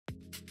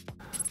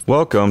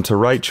Welcome to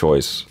Right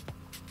Choice.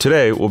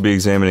 Today we'll be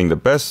examining the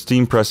best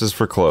steam presses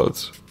for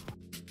clothes.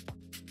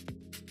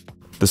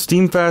 The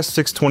Steamfast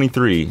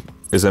 623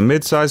 is a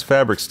mid-size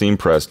fabric steam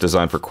press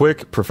designed for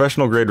quick,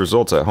 professional-grade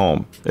results at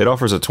home. It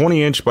offers a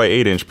 20-inch by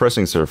 8-inch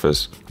pressing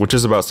surface, which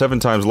is about 7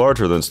 times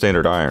larger than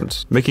standard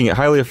irons, making it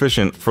highly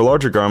efficient for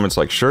larger garments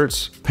like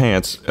shirts,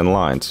 pants, and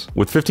lines.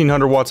 With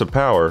 1500 watts of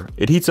power,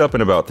 it heats up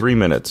in about 3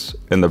 minutes,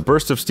 and the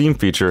burst of steam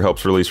feature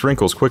helps release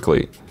wrinkles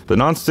quickly. The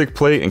non-stick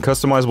plate and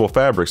customizable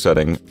fabric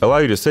setting allow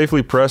you to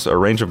safely press a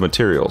range of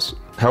materials.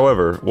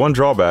 However, one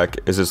drawback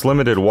is its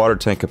limited water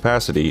tank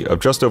capacity of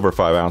just over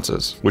 5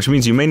 ounces, which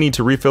means you may need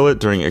to refill it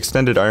during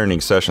extended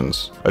ironing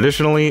sessions.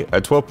 Additionally,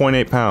 at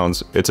 12.8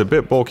 pounds, it's a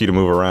bit bulky to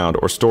move around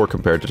or store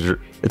compared to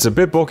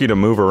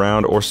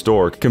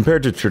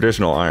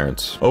traditional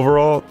irons.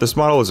 Overall, this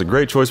model is a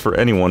great choice for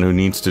anyone who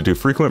needs to do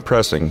frequent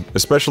pressing,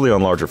 especially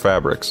on larger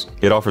fabrics.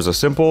 It offers a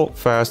simple,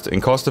 fast,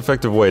 and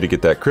cost-effective way to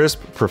get that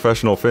crisp,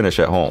 professional finish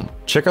at home.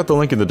 Check out the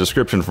link in the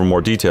description for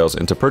more details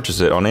and to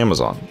purchase it on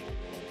Amazon.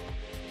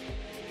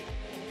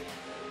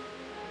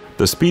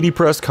 The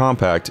Speedypress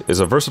Compact is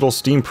a versatile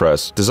steam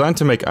press designed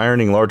to make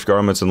ironing large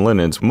garments and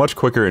linens much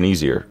quicker and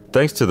easier.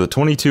 Thanks to the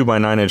 22 by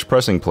 9 inch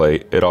pressing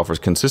plate, it offers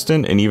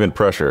consistent and even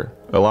pressure,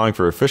 allowing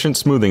for efficient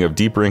smoothing of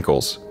deep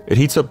wrinkles. It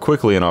heats up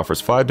quickly and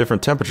offers 5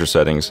 different temperature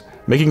settings,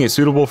 making it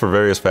suitable for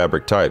various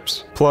fabric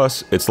types.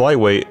 Plus, it's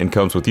lightweight and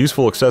comes with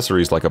useful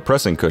accessories like a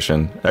pressing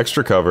cushion,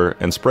 extra cover,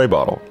 and spray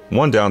bottle.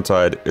 One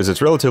downside is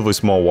its relatively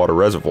small water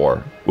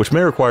reservoir, which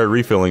may require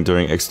refilling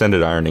during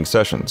extended ironing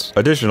sessions.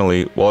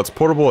 Additionally, while it's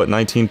portable at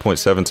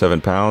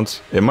 19.77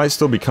 pounds, it might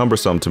still be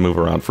cumbersome to move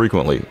around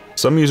frequently.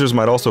 Some users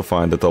might also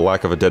find that the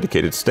lack of a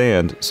dedicated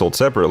stand, sold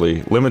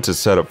separately, limits its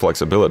setup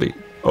flexibility.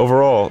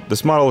 Overall,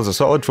 this model is a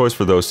solid choice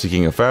for those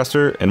seeking a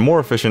faster and more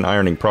efficient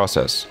ironing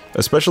process,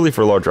 especially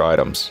for larger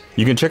items.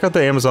 You can check out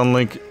the Amazon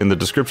link in the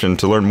description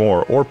to learn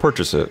more or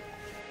purchase it.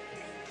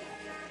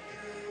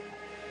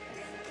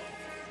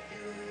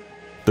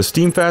 The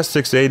Steamfast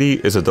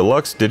 680 is a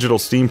deluxe digital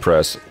steam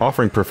press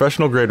offering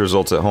professional-grade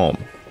results at home.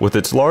 With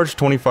its large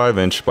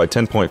 25-inch by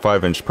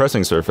 10.5-inch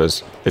pressing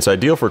surface, it's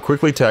ideal for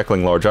quickly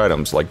tackling large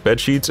items like bed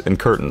sheets and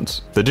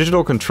curtains. The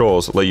digital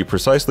controls let you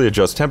precisely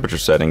adjust temperature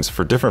settings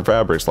for different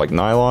fabrics like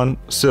nylon,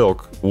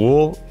 silk,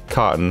 wool,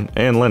 cotton,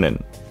 and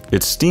linen.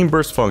 Its steam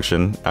burst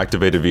function,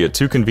 activated via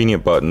 2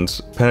 convenient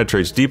buttons,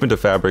 penetrates deep into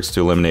fabrics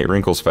to eliminate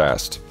wrinkles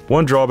fast.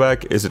 One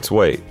drawback is its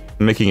weight,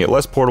 making it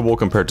less portable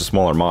compared to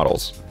smaller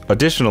models.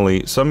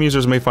 Additionally, some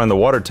users may find the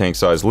water tank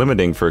size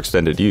limiting for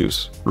extended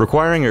use,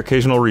 requiring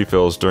occasional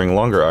refills during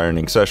longer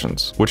ironing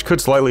sessions, which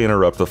could slightly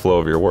interrupt the flow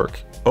of your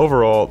work.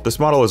 Overall, this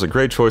model is a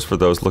great choice for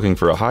those looking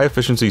for a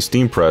high-efficiency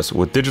steam press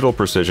with digital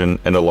precision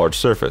and a large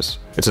surface.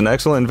 It's an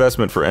excellent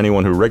investment for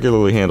anyone who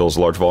regularly handles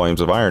large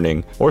volumes of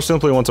ironing or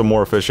simply wants a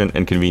more efficient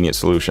and convenient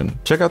solution.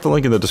 Check out the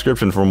link in the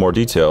description for more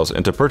details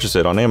and to purchase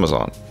it on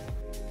Amazon.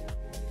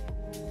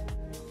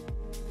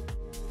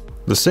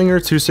 The Singer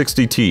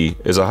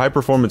 260T is a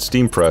high-performance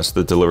steam press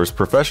that delivers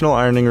professional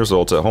ironing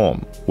results at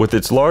home. With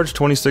its large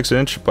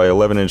 26-inch by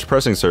 11-inch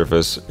pressing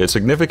surface, it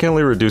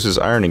significantly reduces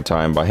ironing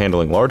time by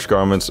handling large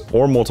garments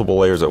or multiple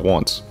layers at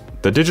once.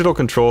 The digital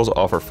controls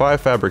offer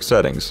 5 fabric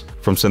settings,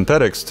 from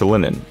synthetics to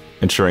linen,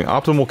 ensuring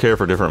optimal care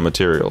for different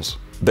materials.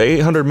 The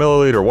 800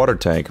 milliliter water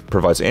tank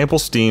provides ample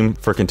steam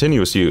for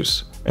continuous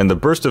use, and the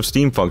burst of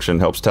steam function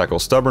helps tackle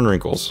stubborn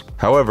wrinkles.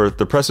 However,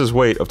 the press's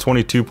weight of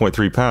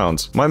 22.3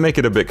 pounds might make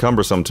it a bit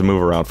cumbersome to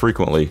move around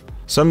frequently.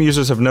 Some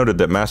users have noted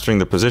that mastering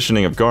the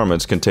positioning of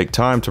garments can take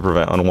time to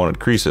prevent unwanted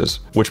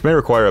creases, which may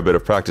require a bit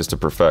of practice to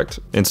perfect.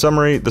 In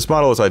summary, this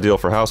model is ideal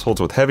for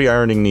households with heavy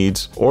ironing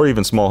needs or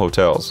even small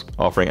hotels,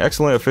 offering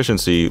excellent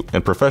efficiency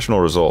and professional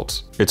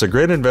results. It's a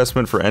great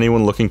investment for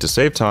anyone looking to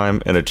save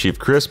time and achieve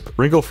crisp,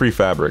 wrinkle-free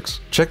fabrics.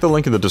 Check the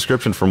link in the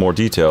description for more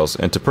details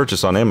and to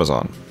purchase on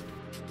Amazon.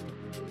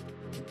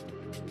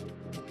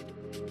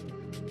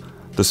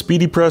 The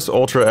Speedypress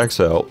Ultra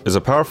XL is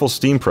a powerful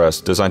steam press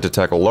designed to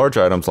tackle large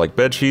items like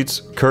bed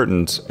sheets,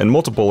 curtains, and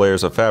multiple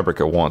layers of fabric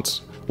at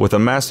once. With a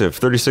massive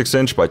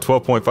 36-inch by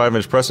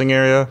 12.5-inch pressing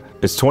area,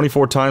 it's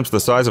 24 times the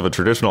size of a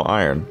traditional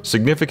iron,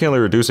 significantly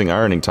reducing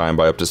ironing time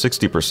by up to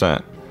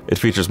 60%. It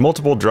features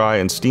multiple dry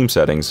and steam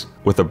settings,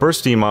 with a burst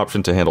steam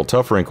option to handle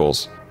tough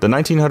wrinkles. The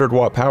 1900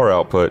 watt power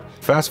output,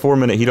 fast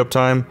 4-minute heat up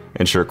time,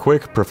 ensure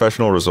quick,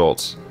 professional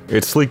results.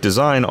 Its sleek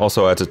design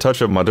also adds a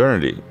touch of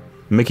modernity,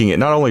 making it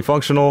not only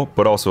functional,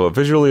 but also a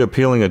visually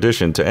appealing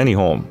addition to any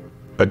home.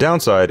 A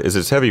downside is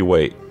its heavy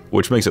weight,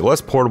 which makes it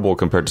less portable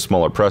compared to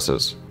smaller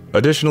presses.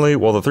 Additionally,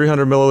 while the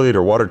 300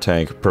 milliliter water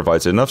tank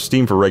provides enough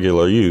steam for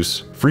regular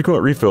use,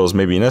 frequent refills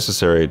may be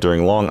necessary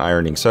during long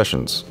ironing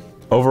sessions.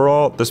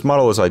 Overall, this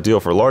model is ideal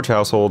for large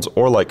households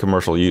or light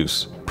commercial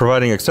use,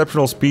 providing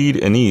exceptional speed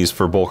and ease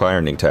for bulk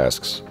ironing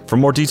tasks. For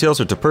more details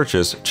or to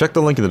purchase, check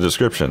the link in the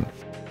description.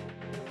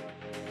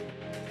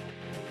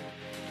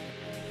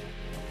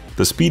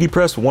 The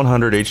Speedypress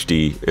 100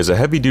 HD is a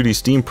heavy-duty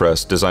steam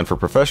press designed for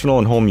professional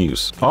and home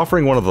use,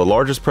 offering one of the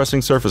largest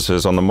pressing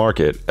surfaces on the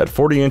market at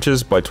 40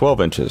 inches by 12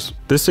 inches.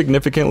 This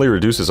significantly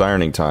reduces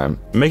ironing time,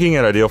 making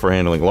it ideal for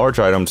handling large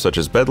items such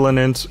as bed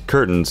linens,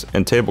 curtains,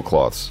 and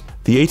tablecloths.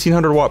 The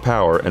 1800 watt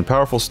power and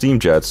powerful steam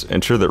jets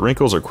ensure that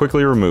wrinkles are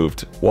quickly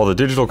removed, while the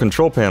digital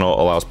control panel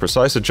allows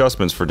precise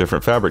adjustments for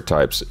different fabric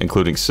types,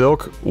 including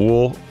silk,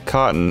 wool,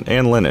 cotton,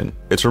 and linen.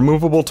 Its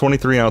removable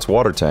 23-ounce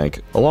water tank,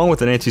 along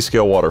with an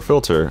anti-scale water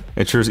filter,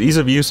 ensures ease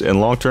of use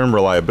and long-term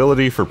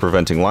reliability for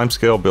preventing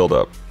limescale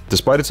buildup.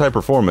 Despite its high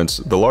performance,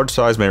 the large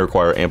size may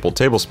require ample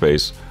table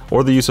space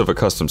or the use of a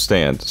custom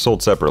stand,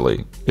 sold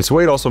separately. Its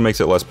weight also makes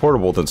it less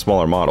portable than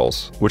smaller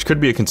models, which could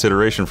be a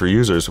consideration for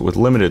users with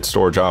limited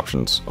storage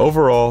options.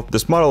 Overall,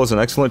 this model is an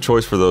excellent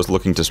choice for those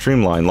looking to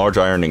streamline large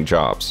ironing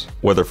jobs,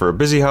 whether for a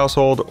busy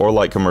household or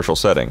light commercial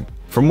setting.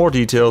 For more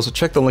details,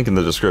 check the link in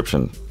the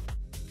description.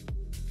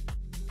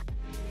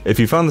 If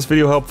you found this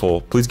video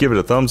helpful, please give it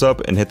a thumbs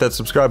up and hit that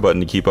subscribe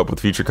button to keep up with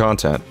future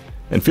content.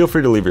 And feel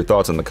free to leave your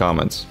thoughts in the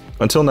comments.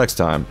 Until next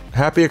time,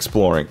 happy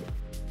exploring!